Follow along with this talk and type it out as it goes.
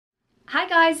Hi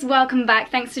guys, welcome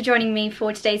back. Thanks for joining me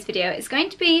for today's video. It's going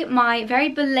to be my very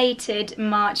belated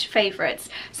March favourites.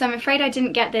 So I'm afraid I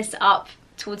didn't get this up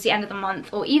towards the end of the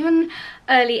month or even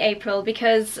early April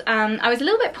because I was a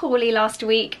little bit poorly last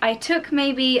week. I took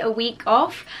maybe a week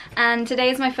off and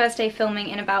today is my first day filming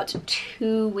in about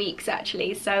 2 weeks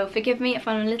actually, so forgive me if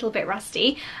I'm a little bit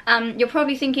rusty. You're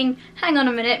probably thinking, hang on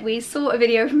a minute, we saw a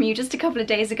video from you just a couple of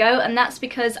days ago, and that's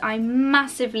because I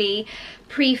massively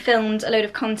pre-filmed a load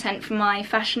of content for my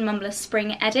Fashion Mumblr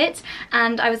spring edit,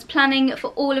 and I was planning for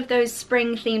all of those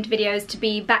spring themed videos to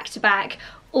be back to back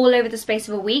all over the space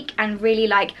of a week and really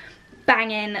like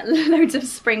bang in loads of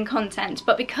spring content,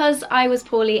 but because I was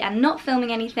poorly and not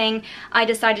filming anything, I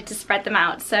decided to spread them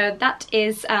out. So that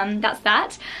is that's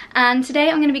that. And today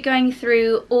I'm going to be going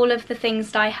through all of the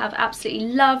things that I have absolutely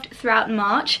loved throughout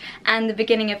March and the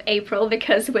beginning of April,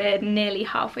 because we're nearly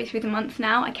halfway through the month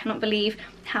now. I cannot believe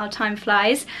how time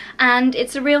flies, and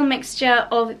it's a real mixture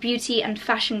of beauty and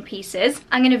fashion pieces.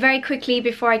 I'm going to very quickly,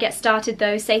 before I get started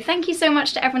though, say thank you so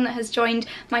much to everyone that has joined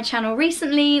my channel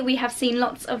recently. We have seen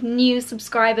lots of new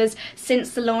subscribers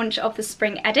since the launch of the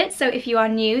spring edit, so if you are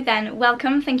new then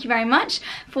welcome. Thank you very much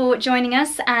for joining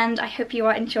us and I hope you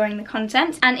are enjoying the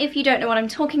content. And if you don't know what I'm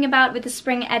talking about with the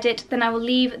spring edit, then I will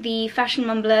leave the Fashion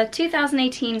Mumblr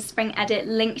 2018 spring edit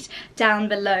linked down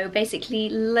below. Basically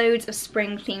loads of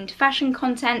spring themed fashion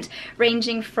content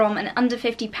ranging from an under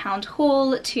 £50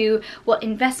 haul to what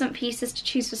investment pieces to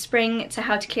choose for spring to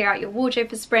how to clear out your wardrobe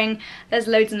for spring. There's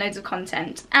loads and loads of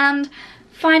content. And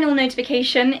final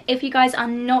notification, if you guys are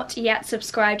not yet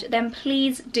subscribed then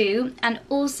please do, and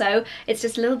also it's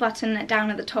just a little button down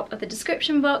at the top of the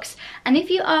description box, and if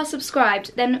you are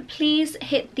subscribed then please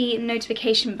hit the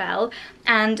notification bell,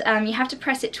 and you have to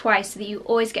press it twice so that you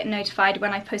always get notified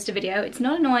when I post a video. It's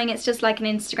not annoying, it's just like an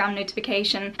Instagram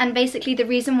notification. And basically the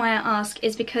reason why I ask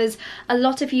is because a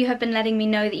lot of you have been letting me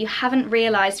know that you haven't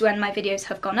realised when my videos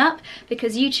have gone up,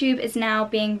 because YouTube is now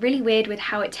being really weird with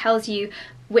how it tells you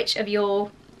which of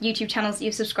your YouTube channels that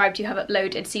you've subscribed to have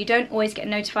uploaded, so you don't always get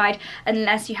notified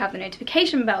unless you have the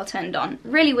notification bell turned on.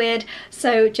 Really weird,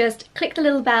 so just click the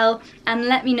little bell and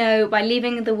let me know by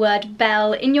leaving the word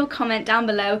bell in your comment down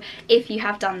below if you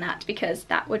have done that, because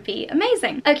that would be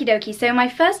amazing. Okie dokie, so my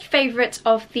first favourite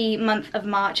of the month of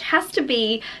March has to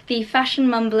be the Fashion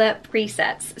Mumblr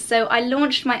presets. So I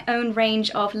launched my own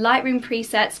range of Lightroom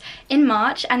presets in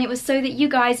March, and it was so that you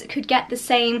guys could get the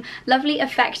same lovely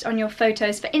effect on your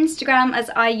photos for Instagram as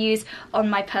I use on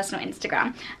my personal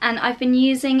Instagram. And I've been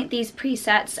using these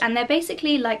presets, and they're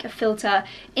basically like a filter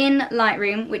in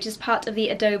Lightroom, which is part of the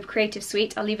Adobe Creative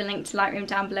Suite. I'll leave a link to Lightroom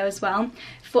down below as well,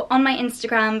 on my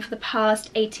Instagram for the past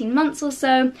 18 months or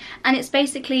so, and it's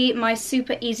basically my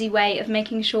super easy way of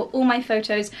making sure all my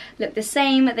photos look the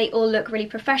same. They all look really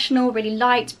professional, really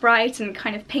light, bright, and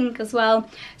kind of pink as well.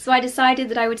 So I decided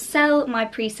that I would sell my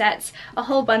presets, a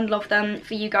whole bundle of them,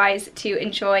 for you guys to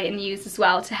enjoy and use as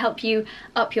well, to help you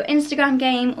up your Instagram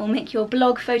game or make your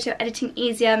blog photo editing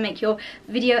easier, make your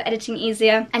video editing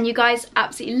easier. And you guys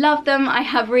absolutely love them. I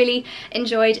have really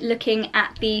enjoyed looking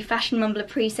at the Fashion Mumblr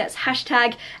presets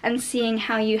hashtag and seeing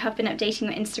how you have been updating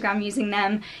your Instagram using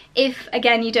them. If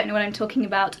again you don't know what I'm talking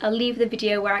about, I'll leave the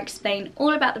video where I explain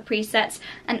all about the presets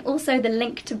and also the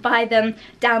link to buy them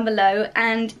down below.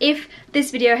 And if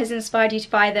this video has inspired you to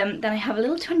buy them, then I have a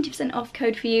little 20% off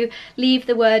code for you. Leave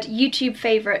the word YouTube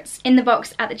favorites in the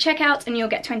box at the checkout and you'll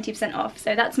get 20% off.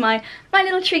 So that's my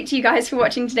little treat to you guys for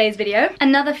watching today's video.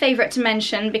 Another favorite to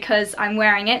mention, because I'm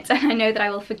wearing it and I know that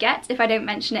I will forget if I don't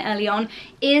mention it early on,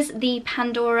 is the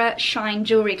Pandora Shine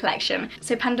jewelry collection.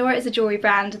 So Pandora is a jewelry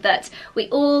brand that we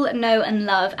all know and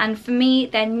love, and for me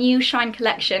their new Shine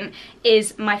collection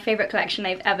is my favorite collection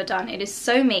they've ever done. It is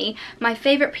so me. My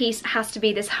favorite piece has to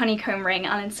be this honeycomb ring.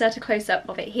 I'll insert a close-up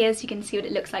of it here so you can see what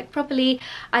it looks like properly.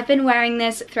 I've been wearing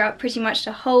this throughout pretty much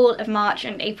the whole of March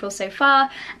and April so far,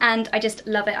 and I just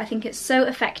love it. I think it's so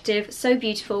effective, so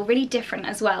beautiful, really different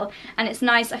as well, and it's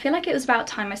nice. I feel like it was about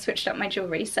time I switched up my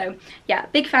jewelry, so yeah,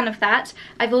 big fan of that.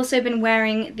 I've also been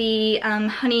wearing the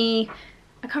honey,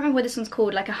 I can't remember what this one's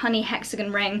called, like a honey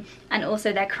hexagon ring, and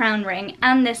also their crown ring,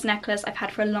 and this necklace I've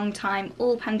had for a long time,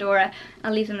 all Pandora.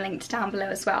 I'll leave them linked down below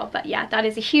as well. But yeah, that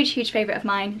is a huge favourite of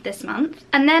mine this month.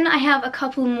 And then I have a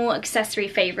couple more accessory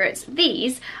favourites.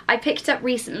 These I picked up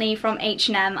recently from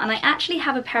H&M, and I actually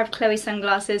have a pair of Chloe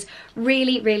sunglasses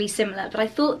really similar, but I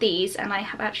thought these, and I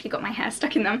have actually got my hair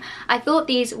stuck in them, I thought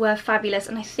these were fabulous,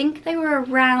 and I think they were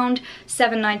around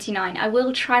 £7.99. I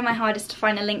will try my hardest to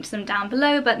find a link to them down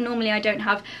below, but normally I don't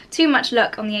have too much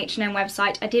luck on the H&M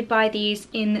website. I did buy these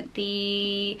in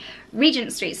the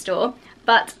Regent Street store.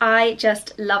 but I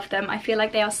just love them. I feel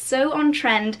like they are so on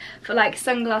trend for like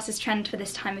sunglasses trend for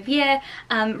this time of year.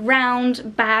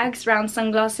 Round bags, round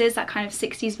sunglasses, that kind of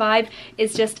 60s vibe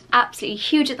is just absolutely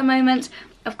huge at the moment.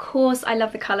 Of course, I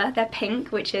love the colour. They're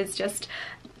pink, which is just,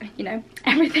 you know,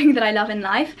 everything that I love in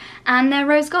life, and they're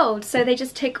rose gold, so they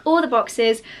just tick all the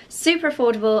boxes, super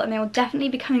affordable, and they will definitely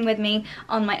be coming with me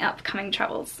on my upcoming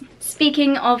travels.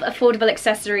 Speaking of affordable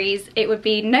accessories, it would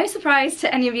be no surprise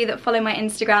to any of you that follow my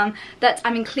Instagram that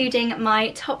I'm including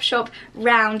my Topshop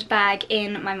round bag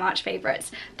in my March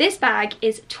favourites. This bag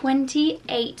is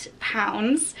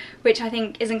 £28, which I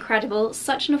think is incredible.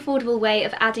 Such an affordable way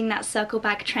of adding that circle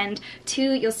bag trend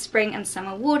to your spring and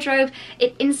summer wardrobe.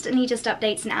 It instantly just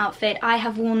updates an outfit. I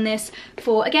have worn this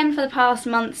for the past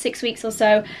month, 6 weeks or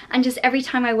so, and just every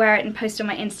time I wear it and post on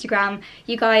my Instagram,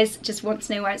 you guys just want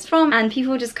to know where it's from, and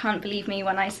people just can't believe me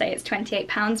when I say it's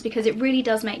 £28, because it really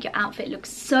does make your outfit look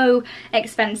so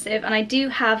expensive. And I do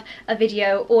have a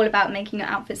video all about making your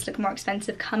outfits look more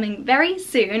expensive coming very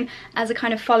soon as a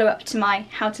kind of follow-up to my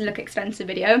how to look expensive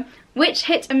video, which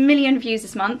hit 1 million views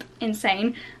this month.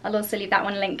 Insane. I'll also leave that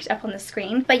one linked up on the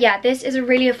screen. But yeah, this is a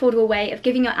really affordable way of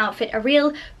giving your outfit a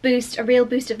real boost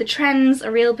of the trends,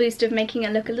 a real boost of making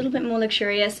it look a little bit more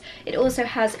luxurious. It also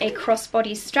has a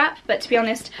crossbody strap, but to be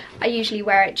honest, I usually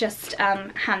wear it just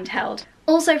handheld.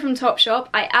 Also from Topshop,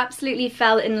 I absolutely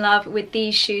fell in love with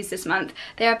these shoes this month.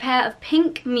 They're a pair of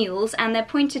pink mules, and they're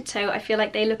pointed toe. I feel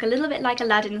like they look a little bit like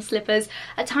Aladdin slippers,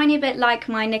 a tiny bit like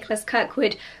my Nicholas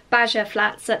Kirkwood Baja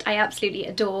flats that I absolutely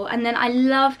adore. And then I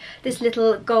love this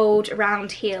little gold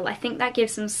round heel. I think that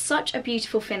gives them such a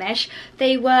beautiful finish.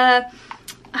 They were,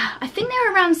 I think they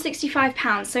were around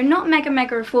 £65, so not mega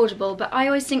affordable, but I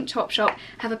always think Topshop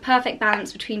have a perfect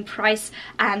balance between price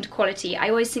and quality. I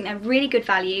always think they're really good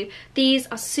value. These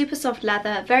are super soft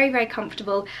leather, very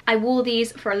comfortable. I wore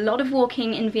these for a lot of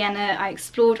walking in Vienna. I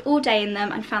explored all day in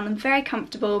them and found them very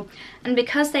comfortable, and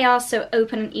because they are so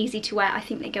open and easy to wear, I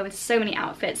think they go with so many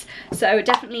outfits. So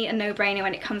definitely a no-brainer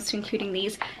when it comes to including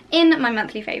these in my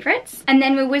monthly favourites. And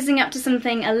then we're whizzing up to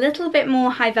something a little bit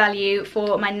more high value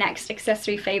for my next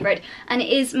accessory favourite, and it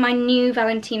is my new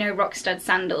Valentino rock stud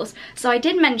sandals. So I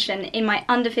did mention in my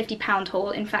under £50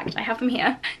 haul, in fact I have them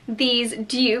here, these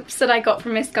dupes that I got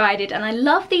from Missguided, and I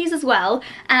love these as well.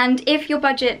 And if your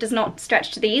budget does not stretch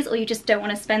to these, or you just don't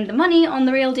want to spend the money on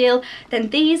the real deal,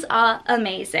 then these are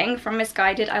amazing. From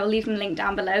Missguided, I will leave them linked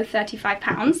down below,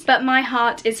 £35. But my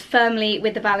heart is firmly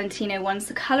with the Valentino ones.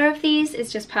 The colour of these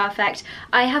is just perfect.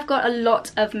 I have got a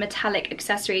lot of metallic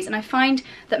accessories, and I find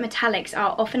that metallics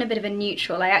are often a bit of a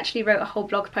neutral. I actually wrote a whole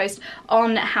blog post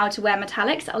on how to wear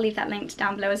metallics. I'll leave that linked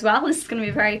down below as well. This is going to be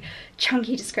a very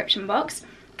chunky description box.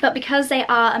 But because they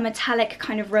are a metallic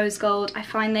kind of rose gold, I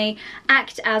find they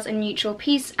act as a neutral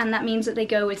piece, and that means that they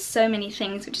go with so many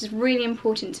things, which is really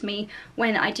important to me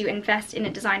when I do invest in a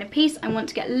designer piece. I want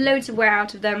to get loads of wear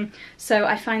out of them, so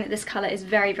I find that this colour is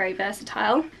very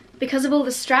versatile. Because of all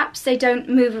the straps, they don't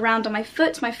move around on my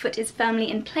foot. My foot is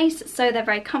firmly in place, so they're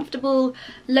very comfortable.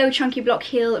 Low chunky block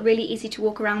heel, really easy to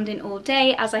walk around in all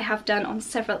day, as I have done on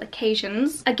several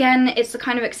occasions. Again, it's the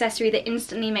kind of accessory that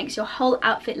instantly makes your whole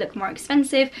outfit look more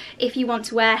expensive. If you want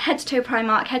to wear head to toe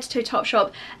Primark, head to toe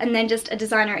Topshop, and then just a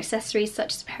designer accessory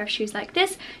such as a pair of shoes like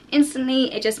this,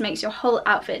 instantly it just makes your whole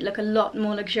outfit look a lot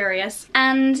more luxurious.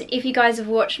 And if you guys have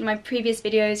watched my previous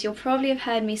videos, you'll probably have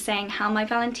heard me saying how my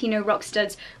Valentino rock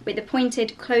studs with the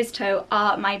pointed closed toe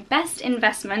are my best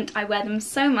investment. I wear them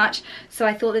so much, so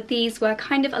I thought that these were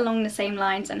kind of along the same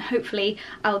lines, and hopefully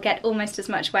I'll get almost as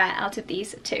much wear out of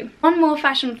these too. One more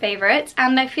fashion favourite,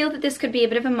 and I feel that this could be a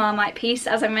bit of a Marmite piece,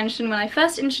 as I mentioned when I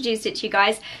first introduced it to you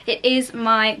guys. It is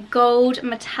my gold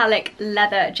metallic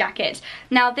leather jacket.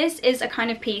 Now this is a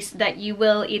kind of piece that you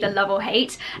will either love or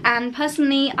hate, and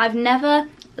personally I've never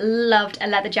loved a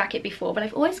leather jacket before, but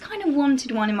I've always kind of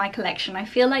wanted one in my collection. I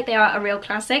feel like they are a real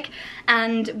classic,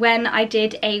 and when I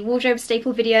did a wardrobe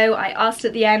staple video, I asked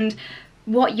at the end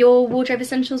what your wardrobe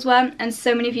essentials were, and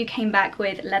so many of you came back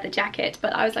with leather jacket,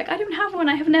 but I was like, I don't have one.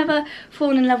 I have never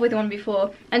fallen in love with one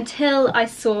before until I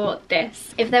saw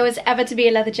this. If there was ever to be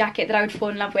a leather jacket that I would fall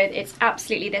in love with, it's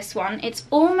absolutely this one. It's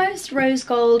almost rose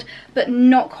gold, but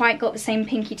not quite got the same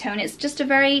pinky tone. It's just a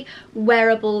very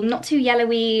wearable, not too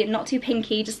yellowy, not too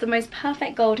pinky, just the most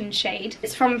perfect golden shade.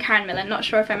 It's from Millen, not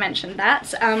sure if I mentioned that.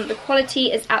 The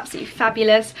quality is absolutely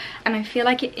fabulous, and I feel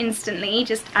like it instantly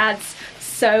just adds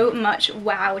so much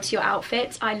wow to your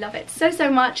outfit. I love it so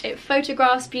much. It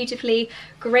photographs beautifully,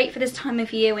 great for this time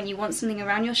of year when you want something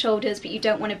around your shoulders but you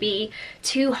don't want to be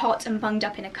too hot and bunged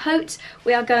up in a coat.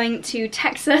 We are going to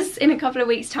Texas in a couple of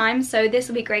weeks time, so this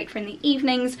will be great for in the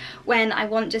evenings when I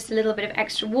want just a little bit of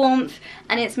extra warmth,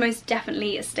 and it's most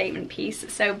definitely a statement piece.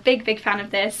 So big fan of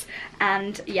this,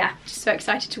 and yeah, just so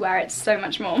excited to wear it so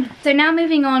much more. So now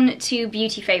moving on to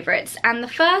beauty favourites, and the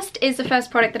first is the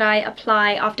first product that I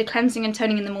apply after cleansing and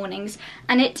toning in the mornings,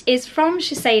 and it is from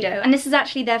Shiseido, and this is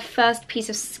actually their first piece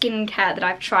of skincare that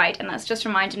I've tried, and that's just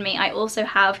reminded me I also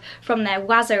have from their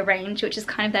Wazo range, which is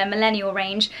kind of their millennial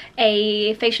range,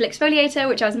 a facial exfoliator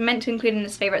which I was meant to include in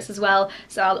this favourites as well,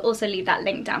 so I'll also leave that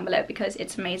link down below because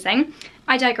it's amazing.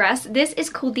 I digress. This is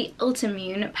called the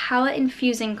Ultimune Power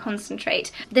Infusing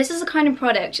Concentrate. This is a kind of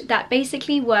product that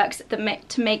basically works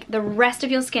to make the rest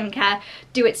of your skincare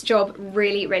do its job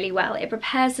really well. It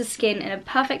prepares the skin in a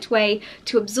perfect way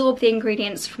to absorb the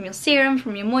ingredients from your serum,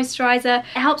 from your moisturizer. It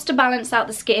helps to balance out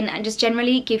the skin and just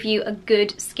generally give you a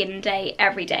good skin day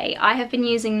every day. I have been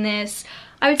using this,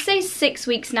 I would say 6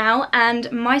 weeks now,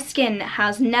 and my skin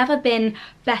has never been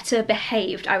better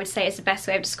behaved, I would say is the best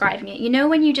way of describing it. You know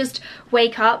when you just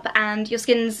wake up and your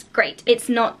skin's great. It's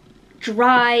not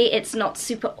dry, it's not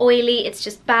super oily, it's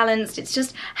just balanced, it's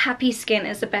just happy skin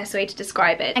is the best way to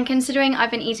describe it. And considering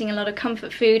I've been eating a lot of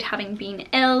comfort food, having been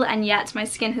ill, and yet my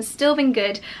skin has still been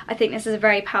good, I think this is a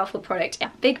very powerful product.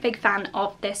 Yeah, big fan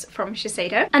of this from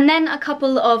Shiseido. And then a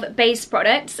couple of base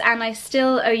products, and I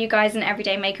still owe you guys an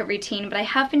everyday makeup routine, but I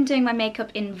have been doing my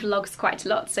makeup in vlogs quite a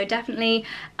lot, so definitely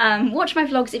watch my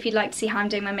vlogs if you'd like to see how I'm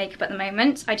doing my makeup at the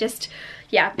moment.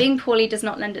 Yeah, being poorly does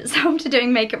not lend itself to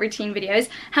doing makeup routine videos.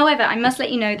 However, I must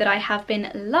let you know that I have been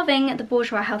loving the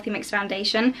Bourjois Healthy Mix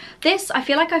Foundation. This, I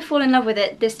feel like I fall in love with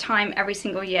it this time every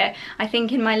single year. I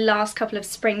think in my last couple of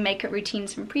spring makeup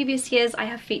routines from previous years, I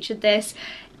have featured this.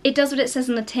 It does what it says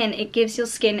on the tin. It gives your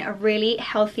skin a really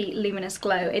healthy, luminous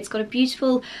glow. It's got a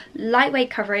beautiful, lightweight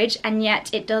coverage, and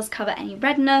yet it does cover any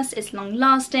redness. It's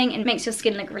long-lasting. It makes your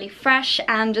skin look really fresh,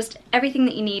 and just everything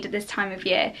that you need at this time of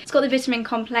year. It's got the vitamin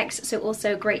complex, so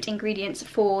also great ingredients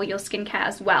for your skincare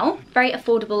as well. Very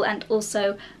affordable and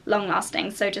also long-lasting,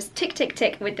 so just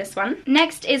tick with this one.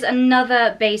 Next is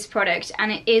another base product,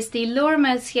 and it is the Laura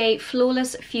Mercier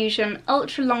Flawless Fusion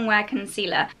Ultra Longwear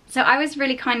Concealer. So I was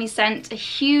really kindly sent a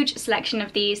huge selection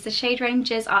of these. The shade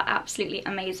ranges are absolutely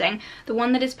amazing. The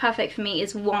one that is perfect for me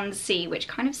is 1C, which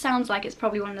kind of sounds like it's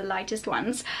probably one of the lightest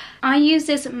ones. I use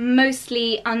this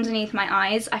mostly underneath my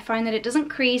eyes. I find that it doesn't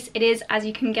crease. It is, as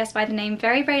you can guess by the name,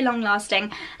 very long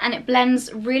lasting, and it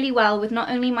blends really well with not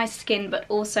only my skin but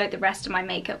also the rest of my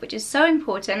makeup, which is so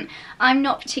important. I'm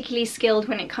not particularly skilled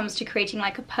when it comes to creating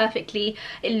like a perfectly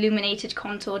illuminated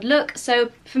contoured look,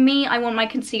 so for me I want my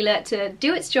concealer to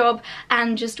do its job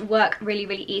and just work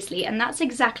really easily, and that's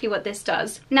exactly what this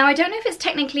does. Now I don't know if it's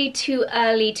technically too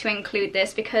early to include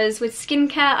this, because with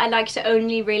skincare I like to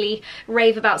only really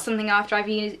rave about something after I've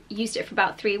used it for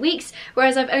about 3 weeks,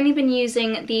 whereas I've only been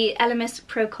using the Elemis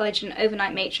Pro Collagen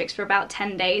Overnight Matrix for about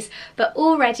 10 days, but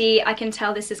already I can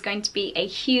tell this is going to be a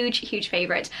huge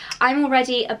favourite. I'm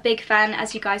already a big fan,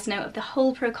 as you guys know, of the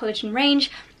whole Pro Collagen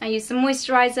range. I use the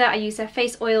moisturiser, I use their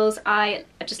face oils, I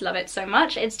just love it so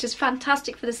much. It's just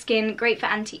fantastic for the skin, great for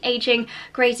anti-aging,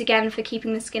 great again for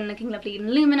keeping the skin looking lovely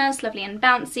and luminous, lovely and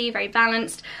bouncy, very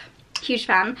balanced. Huge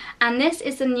fan. And this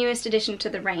is the newest addition to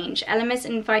the range. Elemis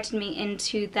invited me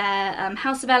into their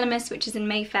House of Elemis, which is in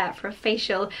Mayfair, for a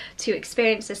facial to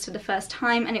experience this for the first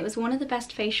time, and it was one of the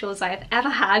best facials I have ever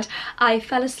had. I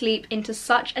fell asleep into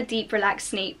such a deep,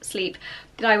 relaxed sleep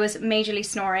that I was majorly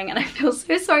snoring, and I feel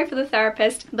so sorry for the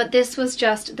therapist, but this was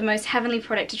just the most heavenly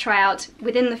product to try out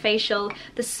within the facial.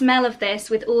 The smell of this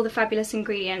with all the fabulous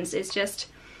ingredients is just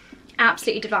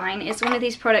absolutely divine. It's one of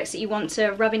these products that you want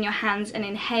to rub in your hands and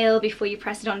inhale before you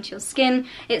press it onto your skin.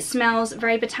 It smells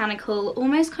very botanical,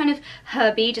 almost kind of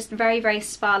herby, just very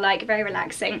spa-like, very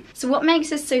relaxing. So what makes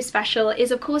this so special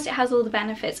is, of course, it has all the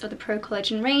benefits of the Pro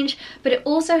Collagen range, but it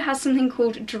also has something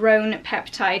called drone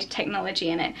peptide technology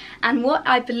in it. And what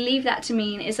I believe that to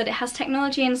mean is that it has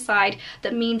technology inside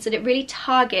that means that it really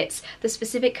targets the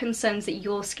specific concerns that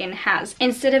your skin has.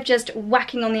 Instead of just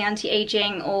whacking on the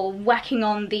anti-aging or whacking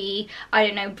on the the, I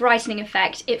don't know, brightening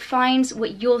effect. It finds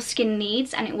what your skin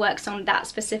needs and it works on that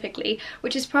specifically,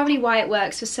 which is probably why it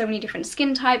works for so many different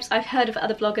skin types. I've heard of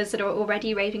other bloggers that are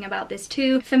already raving about this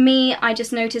too. For me, I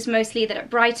just noticed mostly that it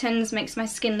brightens, makes my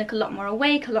skin look a lot more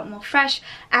awake, a lot more fresh,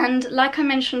 and like I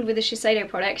mentioned with the Shiseido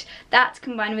product, that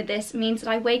combined with this means that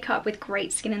I wake up with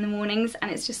great skin in the mornings,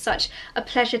 and it's just such a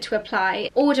pleasure to apply.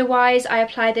 Order wise, I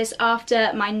apply this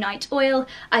after my night oil.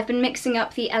 I've been mixing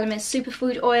up the Elemis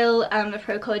Superfood Oil, the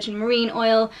Pro Collagen Marine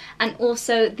Oil, and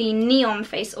also the Neon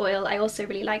Face Oil. I also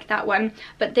really like that one,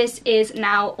 but this is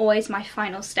now always my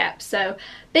final step, so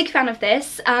big fan of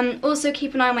this. Also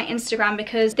keep an eye on my Instagram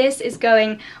because this is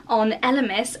going on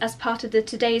Elemis as part of the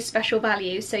today's special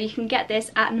value, so you can get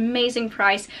this at an amazing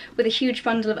price with a huge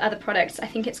bundle of other products. I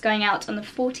think it's going out on the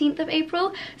 14th of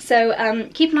April, so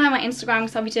keep an eye on my Instagram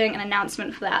because I'll be doing an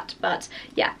announcement for that. But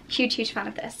yeah, huge fan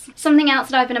of this. Something else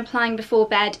that I've been applying before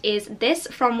bed is this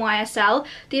from YSL.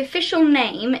 The official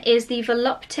name is the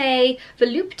Volupte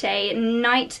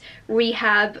Night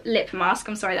Rehab Lip Mask.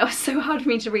 I'm sorry, that was so hard for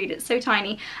me to read, it's so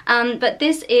tiny. But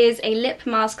this is a lip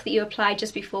mask that you apply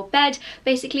just before bed.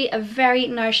 Basically a very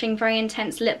nourishing, very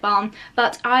intense lip balm,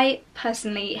 but I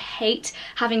personally hate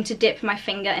having to dip my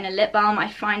finger in a lip balm. I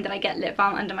find that I get lip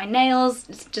balm under my nails.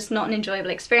 It's just not an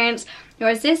enjoyable experience.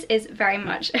 Whereas this is very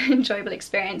much an enjoyable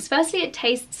experience. Firstly, it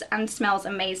tastes and smells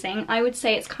amazing. I would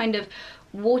say it's kind of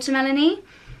watermelony.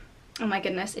 Oh my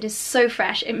goodness, it is so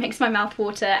fresh. It makes my mouth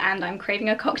water and I'm craving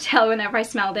a cocktail whenever I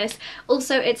smell this.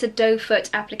 Also, it's a doe foot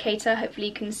applicator. Hopefully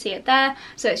you can see it there.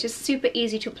 So it's just super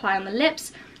easy to apply on the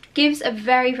lips. Gives a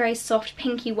very soft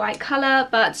pinky white colour,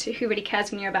 but who really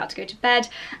cares when you're about to go to bed?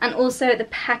 And also the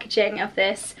packaging of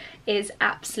this is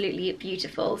absolutely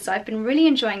beautiful, so I've been really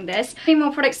enjoying this. 3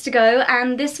 more products to go,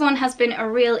 and this one has been a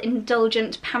real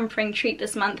indulgent pampering treat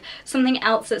this month. Something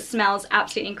else that smells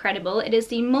absolutely incredible. It is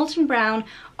the Molten Brown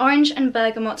Orange and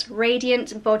Bergamot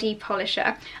Radiant Body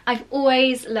Polisher. I've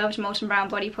always loved Molten Brown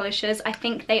body polishers. I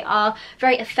think they are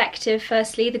very effective.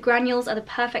 Firstly, the granules are the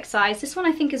perfect size. This one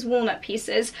I think is walnut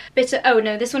pieces. Oh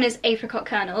no, this one is apricot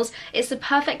kernels. It's the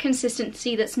perfect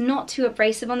consistency that's not too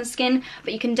abrasive on the skin,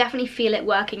 but you can definitely feel it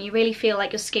working. You really feel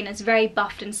like your skin is very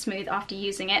buffed and smooth after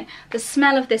using it. The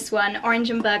smell of this one, Orange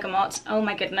and Bergamot, oh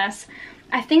my goodness.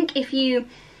 I think if you,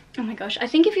 oh my gosh, I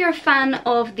think if you're a fan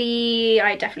of the,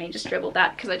 I definitely just dribbled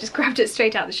that because I just grabbed it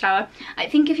straight out of the shower. I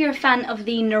think if you're a fan of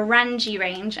the Naranji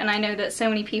range, and I know that so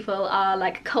many people are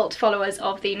like cult followers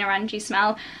of the Naranji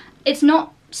smell, it's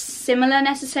not similar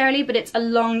necessarily, but it's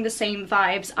along the same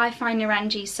vibes. I find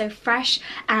Naranji so fresh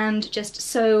and just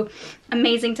so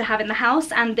amazing to have in the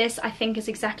house, and this I think is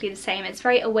exactly the same. It's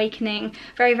very awakening,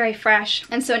 very fresh,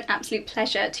 and so an absolute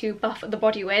pleasure to buff the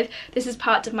body with. This is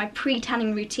part of my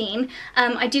pre-tanning routine.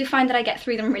 I do find that I get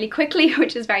through them really quickly,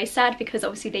 which is very sad because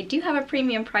obviously they do have a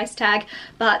premium price tag,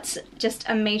 but just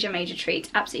a major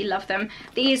treat. Absolutely love them.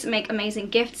 These make amazing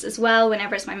gifts as well.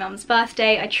 Whenever it's my mum's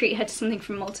birthday, I treat her to something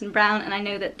from Molten Brown, and I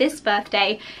know that this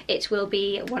birthday it will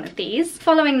be one of these.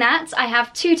 Following that, I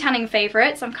have 2 tanning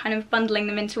favourites. I'm kind of bundling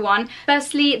them into one.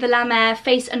 Firstly, the La Mer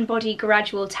Face and Body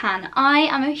Gradual Tan. I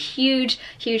am a huge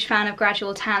fan of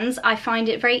gradual tans. I find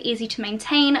it very easy to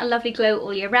maintain a lovely glow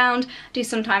all year round. Do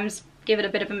sometimes give it a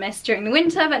bit of a miss during the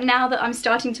winter, but now that I'm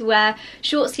starting to wear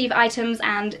short sleeve items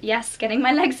and yes, getting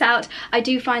my legs out, I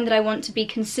do find that I want to be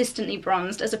consistently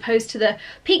bronzed as opposed to the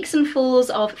peaks and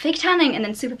falls of fake tanning and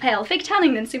then super pale, fake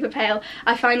tanning then super pale.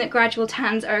 I find that gradual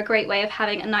tans are a great way of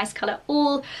having a nice colour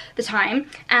all the time,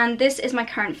 and this is my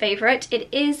current favourite. It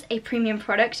is a premium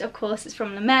product, of course it's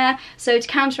from La Mer, so to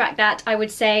counteract that I would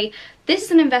say this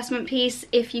is an investment piece.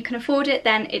 If you can afford it,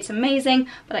 then it's amazing,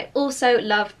 but I also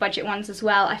love budget ones as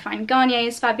well. I find Garnier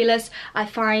is fabulous. I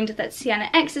find that Sienna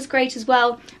X is great as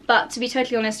well, but to be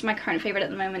totally honest, my current favourite at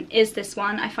the moment is this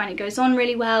one. I find it goes on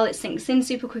really well, it sinks in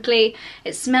super quickly,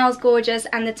 it smells gorgeous,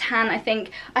 and the tan, I think,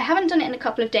 I haven't done it in a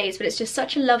couple of days, but it's just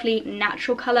such a lovely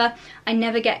natural colour. I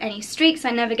never get any streaks,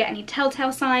 I never get any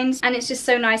telltale signs, and it's just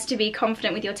so nice to be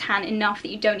confident with your tan enough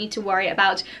that you don't need to worry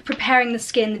about preparing the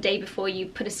skin the day before you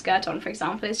put a skirt on, for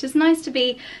example. It's just nice to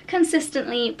be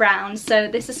consistently brown, so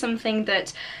this is something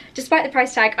that, despite the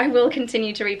price tag, I will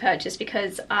continue to repurchase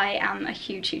because I am a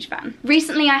huge fan.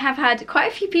 Recently I have had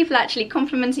quite a few people actually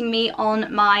complimenting me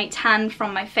on my tan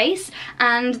from my face,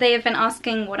 and they have been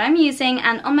asking what I'm using,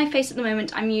 and on my face at the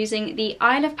moment I'm using the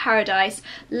Isle of Paradise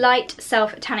Light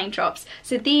Self Tanning Drops.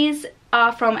 So these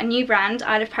are from a new brand,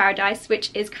 Isle of Paradise,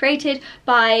 which is created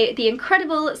by the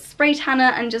incredible spray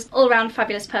tanner and just all-around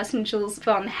fabulous person Jules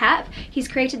Von Hepp. He's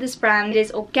created this brand. It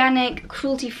is organic,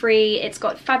 cruelty-free, it's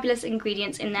got fabulous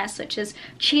ingredients in there such as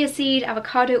chia seed,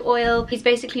 avocado oil. He's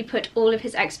basically put all of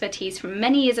his expertise from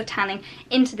many years of tanning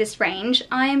into this range.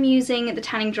 I am using the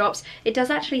tanning drops. It does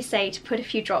actually say to put a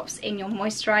few drops in your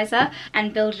moisturizer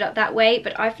and build it up that way,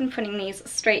 but I've been putting these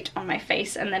straight on my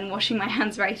face and then washing my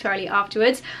hands very thoroughly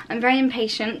afterwards. I'm very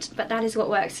impatient, but that is what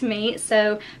works for me.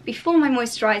 So before my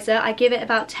moisturizer, I give it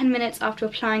about 10 minutes after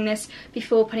applying this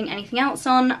before putting anything else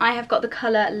on. I have got the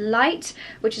colour Light,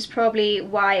 which is probably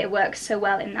why it works so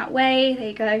well in that way. There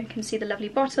you go, you can see the lovely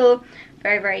bottle.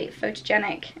 Very, very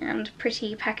photogenic and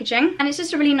pretty packaging. And it's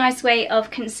just a really nice way of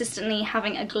consistently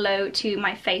having a glow to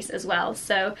my face as well.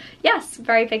 So yes,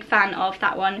 very big fan of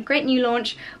that one. Great new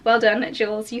launch. Well done,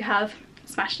 Jules. You have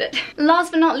smashed it.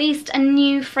 Last but not least, a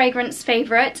new fragrance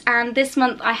favourite, and this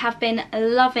month I have been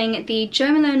loving the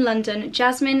Jo Malone London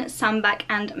Jasmine, Sambac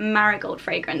and Marigold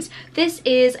fragrance. This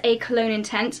is a cologne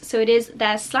intent, so it is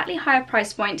their slightly higher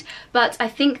price point, but I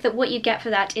think that what you get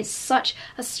for that is such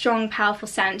a strong, powerful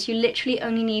scent. You literally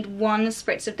only need one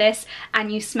spritz of this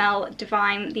and you smell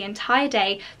divine the entire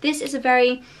day. This is a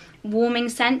very warming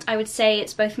scent. I would say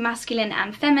it's both masculine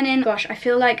and feminine. Gosh, I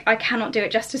feel like I cannot do it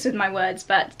justice with my words,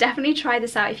 but definitely try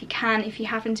this out if you can, if you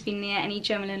happen to be near any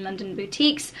Jo Malone London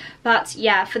boutiques. But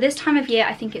yeah, for this time of year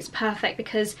I think it's perfect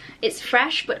because it's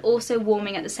fresh but also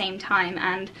warming at the same time,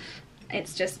 and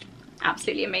it's just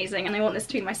absolutely amazing, and I want this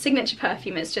to be my signature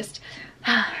perfume. It's just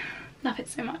love it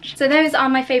so much. So those are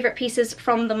my favourite pieces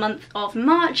from the month of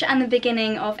March and the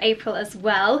beginning of April as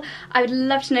well. I would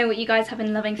love to know what you guys have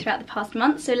been loving throughout the past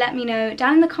month, so let me know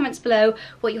down in the comments below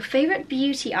what your favourite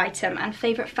beauty item and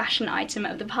favourite fashion item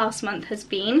of the past month has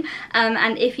been,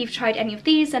 and if you've tried any of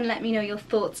these, then let me know your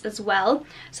thoughts as well.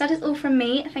 So that is all from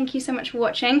me. Thank you so much for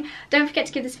watching. Don't forget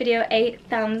to give this video a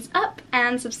thumbs up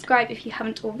and subscribe if you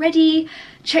haven't already.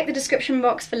 Check the description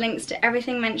box for links to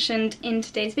everything mentioned in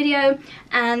today's video,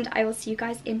 and I will see you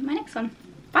guys in my next one.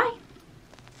 Bye!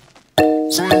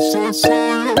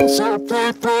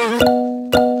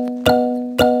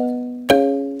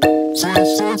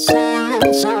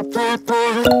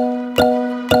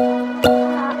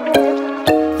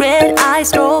 Red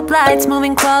eyes, strobe lights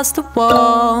moving across the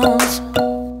walls.